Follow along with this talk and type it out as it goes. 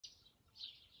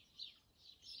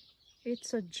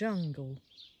It's a jungle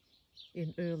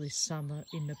in early summer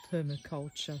in the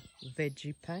permaculture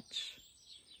veggie patch.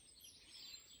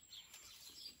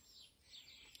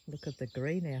 Look at the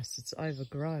greenhouse, it's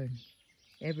overgrown.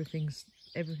 Everything's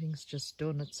just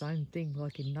doing its own thing,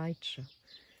 like in nature,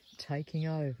 taking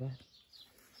over.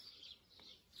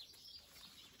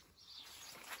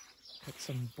 Got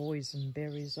some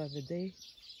boysenberries over there.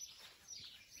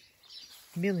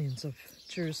 Millions of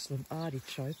Jerusalem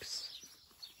artichokes.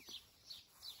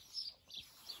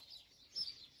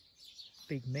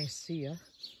 Big mess here.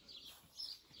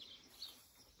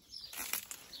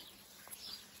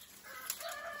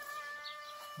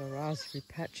 The raspberry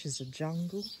patch is a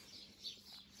jungle.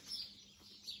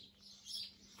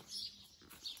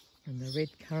 And the red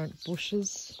currant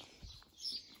bushes.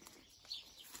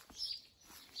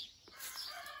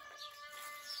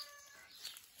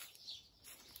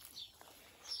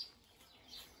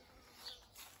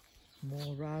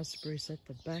 More raspberries at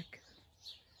the back.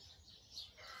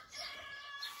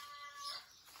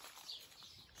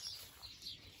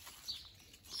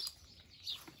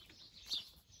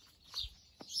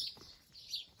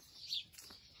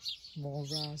 More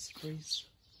raspberries,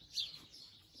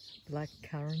 black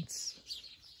currants.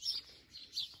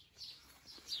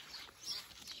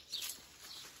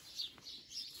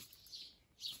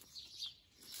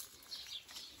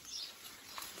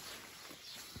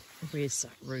 Where's that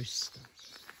rooster?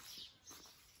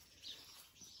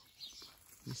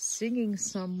 He's singing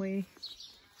somewhere.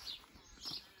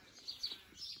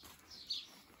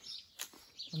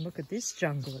 And look at this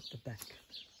jungle at the back.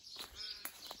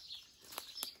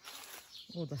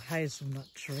 All the hazelnut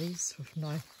trees with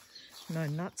no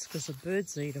nuts because the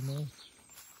birds eat them all.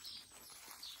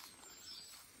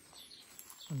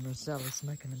 And Rosella's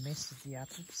making a mess of the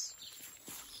apples.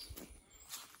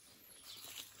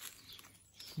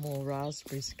 More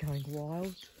raspberries going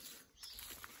wild.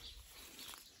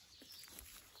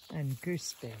 And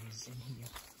gooseberries in here.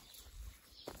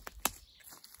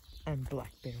 And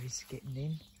blackberries getting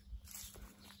in.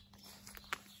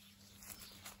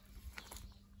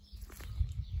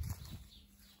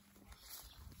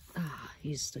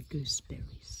 Here's the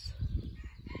gooseberries.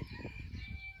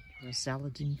 Rosella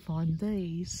didn't find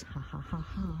these. Ha ha ha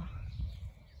ha.